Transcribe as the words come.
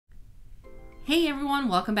Hey everyone,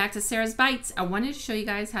 welcome back to Sarah's Bites. I wanted to show you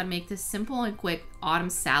guys how to make this simple and quick autumn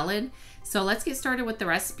salad. So let's get started with the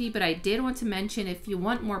recipe, but I did want to mention if you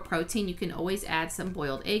want more protein, you can always add some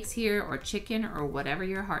boiled eggs here or chicken or whatever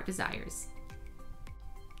your heart desires.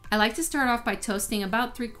 I like to start off by toasting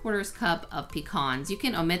about 3/4 cup of pecans. You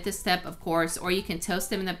can omit this step, of course, or you can toast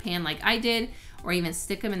them in the pan like I did, or even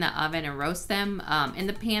stick them in the oven and roast them. In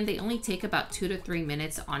the pan, they only take about 2 to 3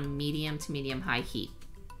 minutes on medium to medium high heat.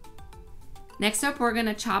 Next up, we're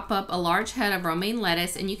gonna chop up a large head of romaine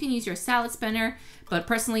lettuce, and you can use your salad spinner, but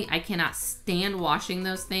personally, I cannot stand washing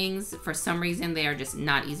those things. For some reason, they are just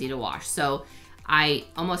not easy to wash. So I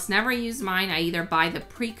almost never use mine. I either buy the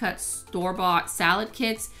pre-cut store-bought salad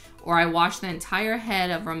kits, or I wash the entire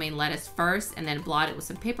head of romaine lettuce first and then blot it with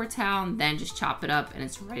some paper towel and then just chop it up and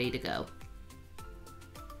it's ready to go.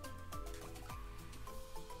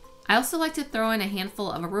 I also like to throw in a handful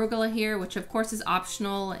of arugula here, which of course is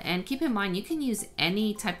optional, and keep in mind you can use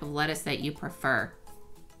any type of lettuce that you prefer.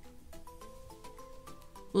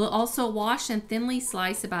 We'll also wash and thinly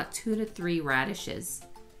slice about 2 to 3 radishes.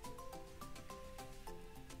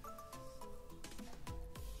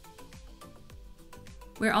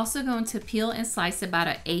 We're also going to peel and slice about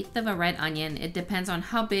 1/8 of a red onion. It depends on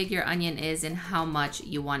how big your onion is and how much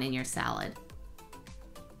you want in your salad.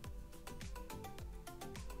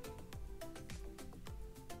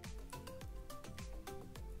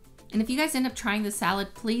 And if you guys end up trying the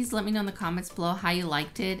salad, please let me know in the comments below how you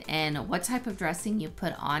liked it and what type of dressing you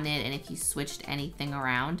put on it and if you switched anything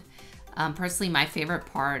around. Personally, my favorite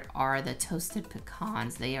part are the toasted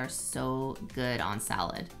pecans. They are so good on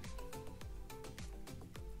salad.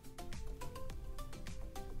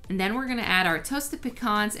 And then we're gonna add our toasted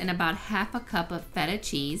pecans and about 1/2 cup of feta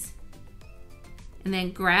cheese. And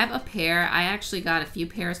then grab a pear. I actually got a few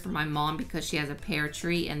pears from my mom because she has a pear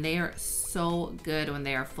tree, and they are so good when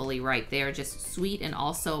they are fully ripe. They are just sweet and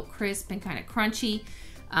also crisp and kind of crunchy.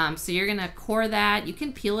 So you're gonna core that. You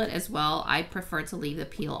can peel it as well. I prefer to leave the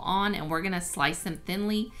peel on, and we're gonna slice them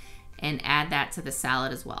thinly and add that to the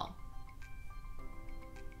salad as well.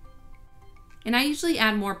 And I usually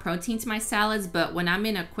add more protein to my salads, but when I'm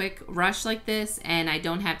in a quick rush like this and I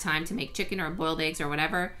don't have time to make chicken or boiled eggs or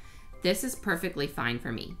whatever, this is perfectly fine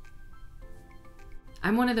for me.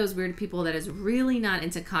 I'm one of those weird people that is really not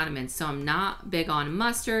into condiments, so I'm not big on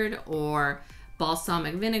mustard or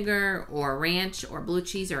balsamic vinegar or ranch or blue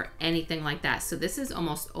cheese or anything like that. So this is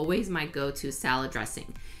almost always my go-to salad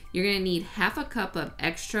dressing. You're gonna need 1/2 cup of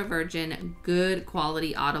extra virgin, good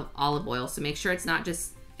quality olive oil. So make sure it's not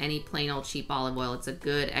just any plain old cheap olive oil. It's a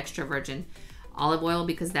good extra virgin olive oil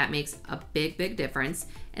because that makes a big difference.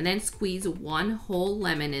 And then squeeze 1 whole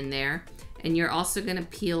lemon in there. And you're also gonna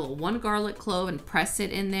peel 1 garlic clove and press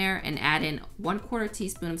it in there and add in 1/4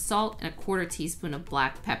 teaspoon of salt and 1/4 teaspoon of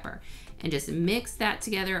black pepper. And just mix that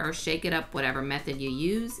together or shake it up, whatever method you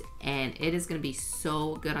use. And it is gonna be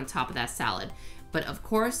so good on top of that salad. But of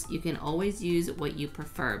course, you can always use what you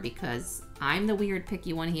prefer because I'm the weird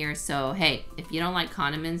picky one here. So hey, if you don't like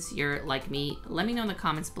condiments, you're like me, let me know in the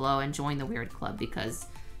comments below and join the weird club because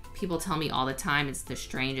people tell me all the time it's the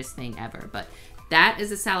strangest thing ever. But that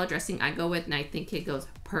is a salad dressing I go with, and I think it goes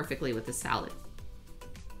perfectly with the salad.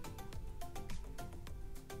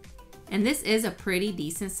 And this is a pretty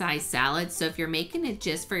decent sized salad, so if you're making it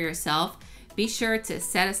just for yourself, be sure to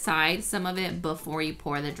set aside some of it before you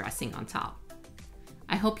pour the dressing on top.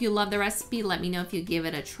 I hope you love the recipe. Let me know if you give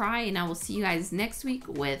it a try, and I will see you guys next week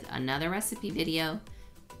with another recipe video.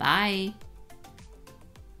 Bye.